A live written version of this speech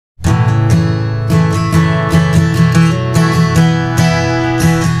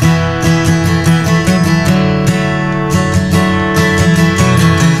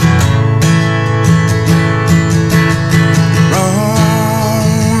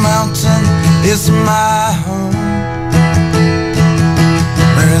is my home,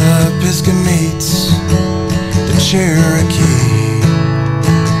 where the Pisgah meets the Cherokee.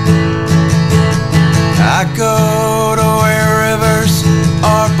 I go to where rivers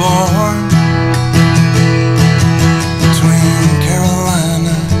are born, between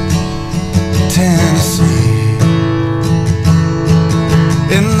Carolina and Tennessee.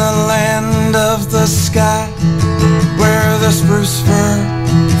 In the land of the sky, where the spruce fir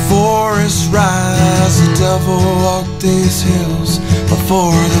forests rise, the devil walked these hills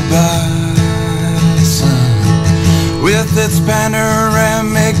before the bison, with its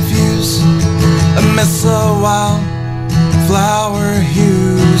panoramic views amidst the wild flower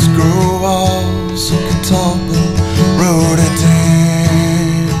hues, grow walls of Catawba rhododendron.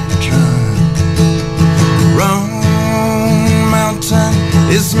 Roan Mountain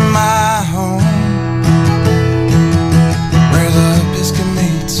is my home, where the Pisgah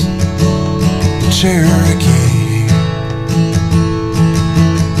meets the Cherokee.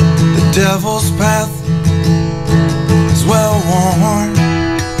 The devil's path is well worn,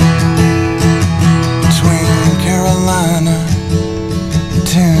 between Carolina and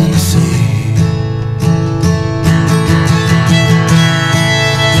Tennessee.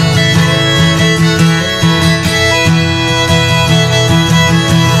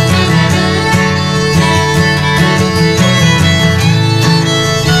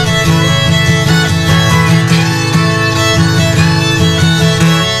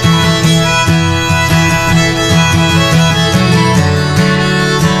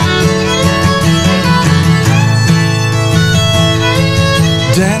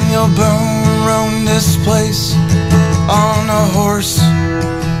 Daniel Boone roamed this place on a horse,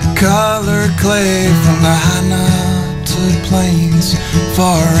 colored clay from the high knotted plains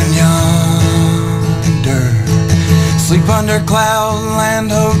far and yonder. Sleep under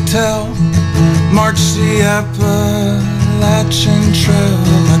Cloudland Hotel, march the Appalachian Trail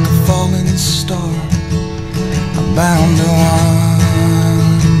like a falling star, I'm bound to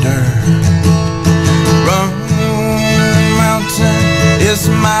wander. Roan Mountain is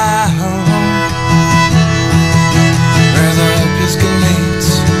my home, where the Pisgah meets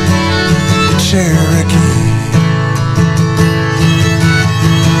the Cherokee.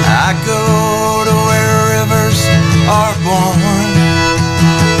 I go to where rivers are born,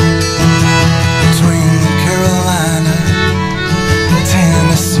 between Carolina and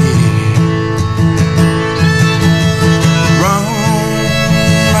Tennessee. Roan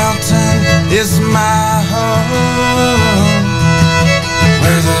Mountain is my home,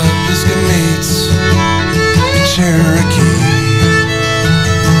 where the Pisgah meets the Cherokee.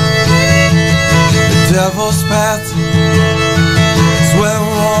 The devil's path is well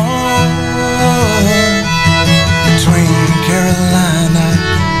worn, between Carolina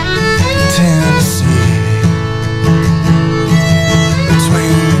and Tennessee.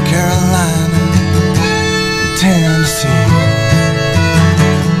 Between Carolina and Tennessee.